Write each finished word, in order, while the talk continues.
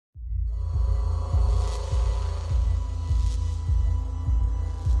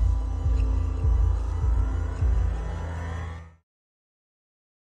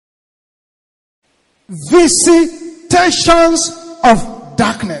Visitations of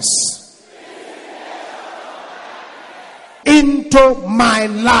darkness into my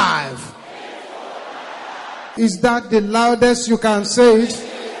life. Is that the loudest you can say it?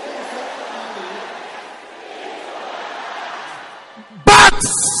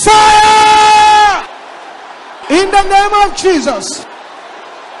 Backfire! In the name of Jesus.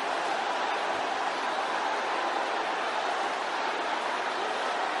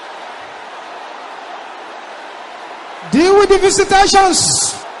 Deal with the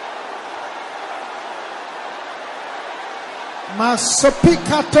visitations.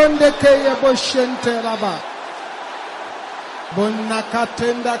 Masopikatonde kaya boshente raba.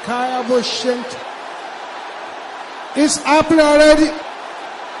 Bonakatenda kaya boshente. It's happening already.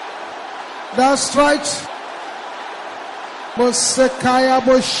 That's right. Bosekaya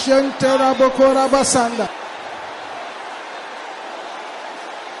boshente rabokora basanda.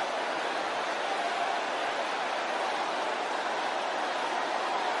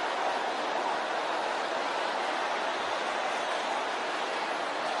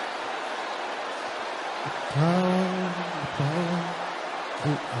 The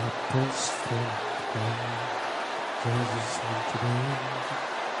Apostolic Jesus today,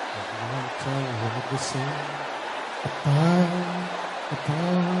 the same.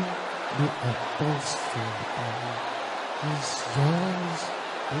 Upon the Apostolic is yours,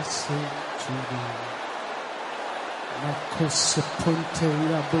 the same today. Makoseponte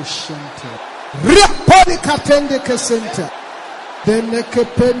yaboshente. Riapoli katende kesente.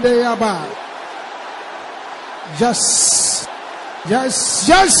 Denekepende yaba. Yes. Yes,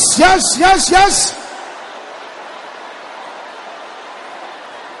 yes, yes, yes, yes.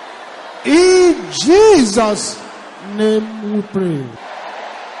 In Jesus' name we pray.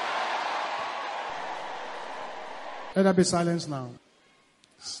 Let there be silence now.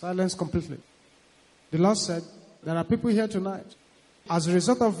 Silence completely. The Lord said, there are people here tonight. As a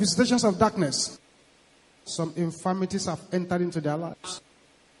result of visitations of darkness, some infirmities have entered into their lives.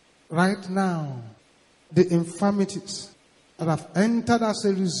 Right now, the infirmities that have entered as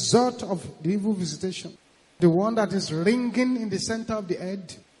a result of the evil visitation, the one that is ringing in the center of the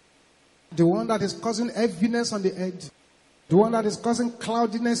head, the one that is causing heaviness on the head, the one that is causing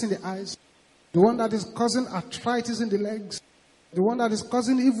cloudiness in the eyes, the one that is causing arthritis in the legs, the one that is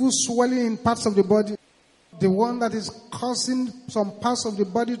causing evil swelling in parts of the body, the one that is causing some parts of the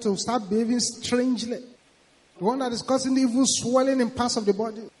body to start behaving strangely, the one that is causing evil swelling in parts of the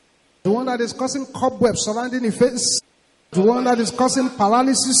body, the one that is causing cobwebs surrounding the face, the one that is causing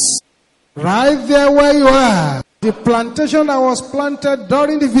paralysis. Right there where you are, the plantation that was planted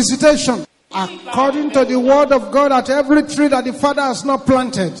during the visitation, according to the word of God, that every tree that the Father has not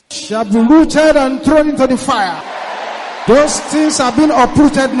planted shall be rooted and thrown into the fire. Those things have been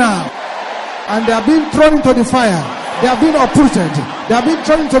uprooted now, and they are being thrown into the fire. They have been uprooted. They have been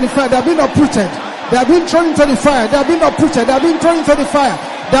thrown into the fire. They have been uprooted. They have been thrown into the fire. They have been uprooted. They have been thrown into the fire.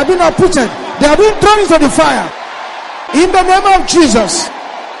 They have been uprooted. They have been thrown into the fire. In the name of Jesus.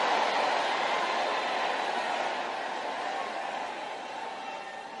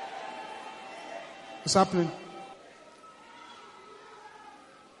 What's happening?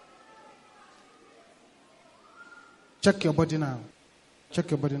 Check your body now. Check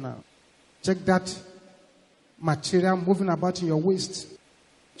your body now. Check that material moving about in your waist.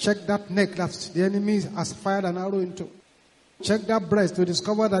 Check that neck that the enemy has fired an arrow into. Check that breast to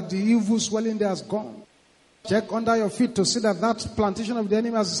discover that the evil swelling there has gone. Check under your feet to see that that plantation of the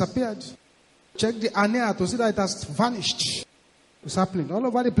enemy has disappeared. Check the hernia to see that it has vanished. It's happening all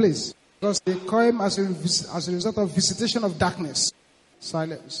over the place. Because they come as a result of visitation of darkness.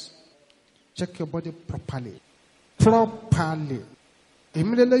 Silence. Check your body properly. Properly.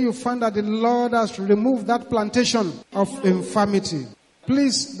 Immediately you find that the Lord has removed that plantation of infirmity.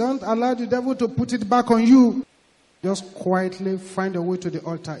 Please don't allow the devil to put it back on you. Just quietly find a way to the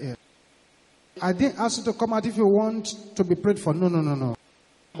altar here. I didn't ask you to come out if you want to be prayed for. No.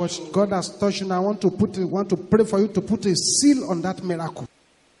 But God has touched you, and I want to pray for you to put a seal on that miracle,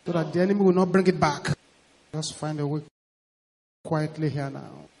 so that the enemy will not bring it back. Just find a way quietly here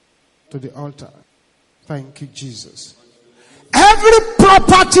now to the altar. Thank you, Jesus. Every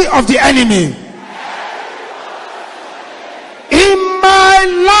property of the enemy in my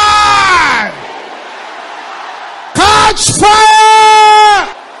life, catch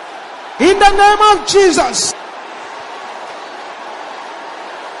fire in the name of Jesus.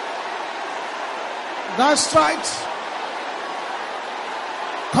 That's right.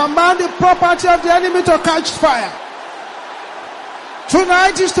 Command the property of the enemy to catch fire.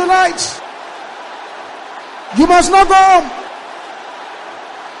 Tonight is tonight. You must not go home.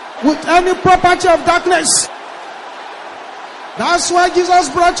 with any property of darkness. That's why Jesus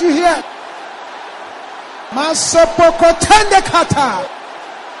brought you here. Masopoko tende kata.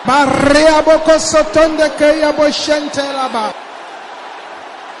 Maria boko sotonde keya bo shenteraba.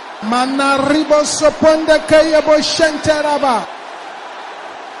 Manaribo soponde keya bo shenteraba.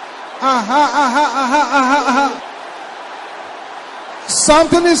 Aha.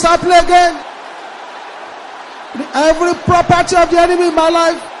 Something is happening again. Every property of the enemy in my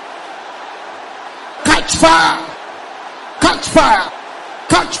life, catch fire. Catch fire.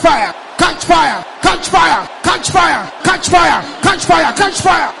 Catch fire. Catch fire. Catch fire. Catch fire. Catch fire. Catch fire. Catch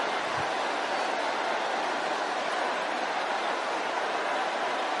fire.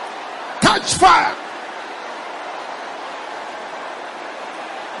 Catch fire.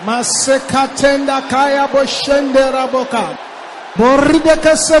 Masekatenda kaya boshende raboka.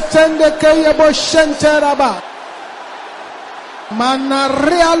 Borideke setende kaya boshente raba.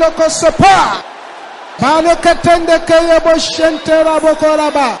 Manaria loko sopa. Balekatende kaya boshente raboko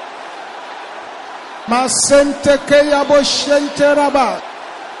raba. Masente kaya boshente raba.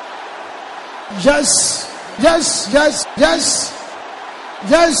 Yes.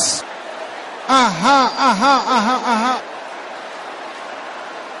 Aha.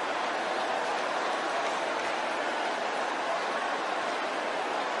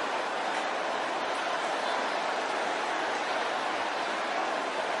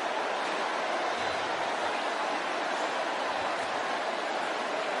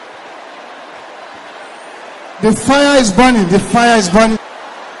 The fire is burning. The fire is burning.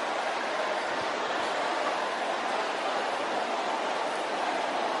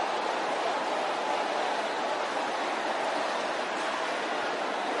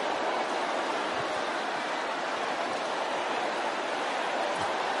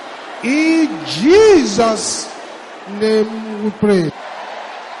 In Jesus' name we pray.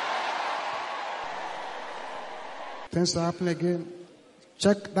 Things are happening again.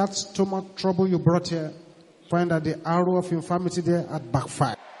 Check that stomach trouble you brought here. Find that the arrow of infirmity there at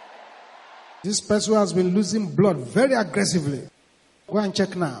Backfire. This person has been losing blood very aggressively. Go and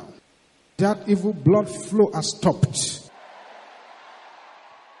check now. That evil blood flow has stopped.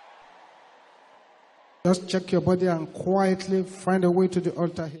 Just check your body and quietly find a way to the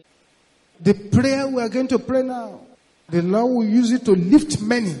altar here. The prayer we are going to pray now, the Lord will use it to lift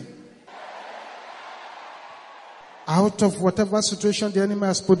many out of whatever situation the enemy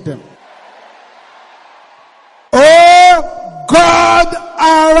has put them. Oh God,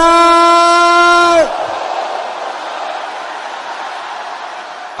 arise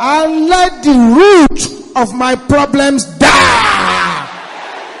and let the root of my problems die.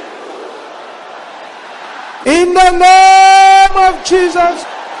 In the name of Jesus.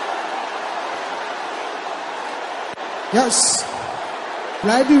 Yes.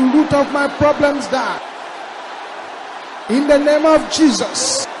 Let the root of my problems die. In the name of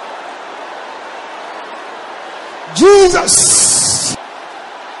Jesus. Jesus.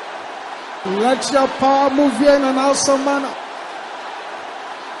 Let your power move here in an awesome manner.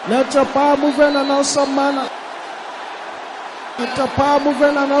 Let your power move in an awesome manner. Let your power move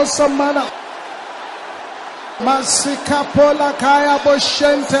in an awesome manner. Masika pola kaya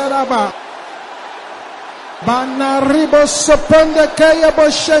boshente raba. Banaribo soponde kaya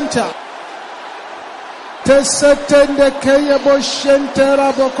boshente. Tesetende kaya boshente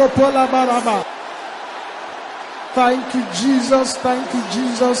rabo kopola baraba. Thank you, Jesus. Thank you,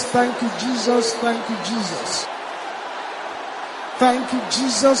 Jesus. Thank you, Jesus. Thank you, Jesus. Thank you,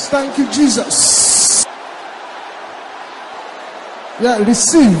 Jesus. Thank you, Jesus. Yeah,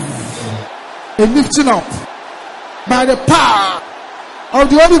 receive a lifting up by the power of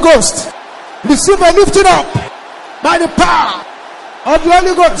the Holy Ghost. Receive a lifting up by the power of the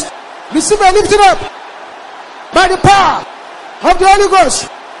Holy Ghost. Receive a lifting up by the power of the Holy Ghost.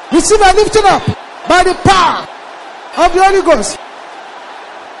 Receive a lifting up by the power of the Holy Ghost.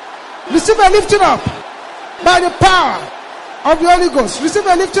 Receive a lifting up by the power of the Holy Ghost. Receive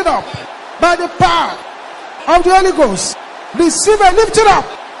a lifting up by the power of the Holy Ghost. Receive a lifting up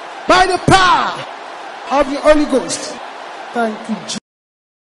by the power of the Holy Ghost. Thank you, Jesus.